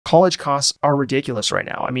college costs are ridiculous right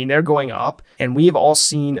now. I mean, they're going up, and we've all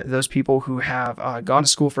seen those people who have gone to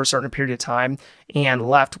school for a certain period of time and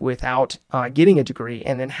left without getting a degree,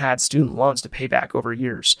 and then had student loans to pay back over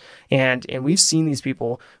years. And we've seen these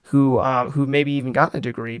people who maybe even gotten a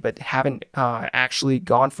degree but haven't actually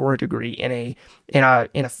gone for a degree in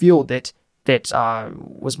a field that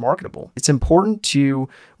was marketable. It's important to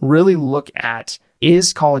really look at,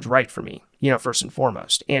 is college right for me? First and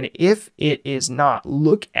foremost. And if it is not,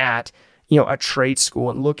 look at, a trade school,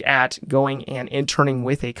 and look at going and interning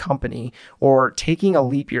with a company, or taking a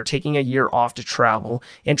leap year, taking a year off to travel,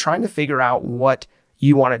 and trying to figure out what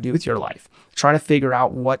you want to do with your life, trying to figure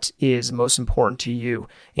out what is most important to you.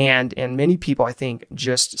 And many people, I think,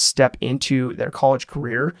 just step into their college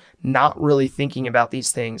career not really thinking about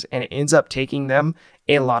these things, and it ends up taking them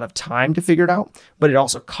a lot of time to figure it out, but it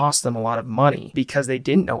also costs them a lot of money because they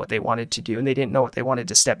didn't know what they wanted to do, and they didn't know what they wanted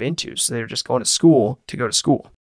to step into. So they were just going to school to go to school.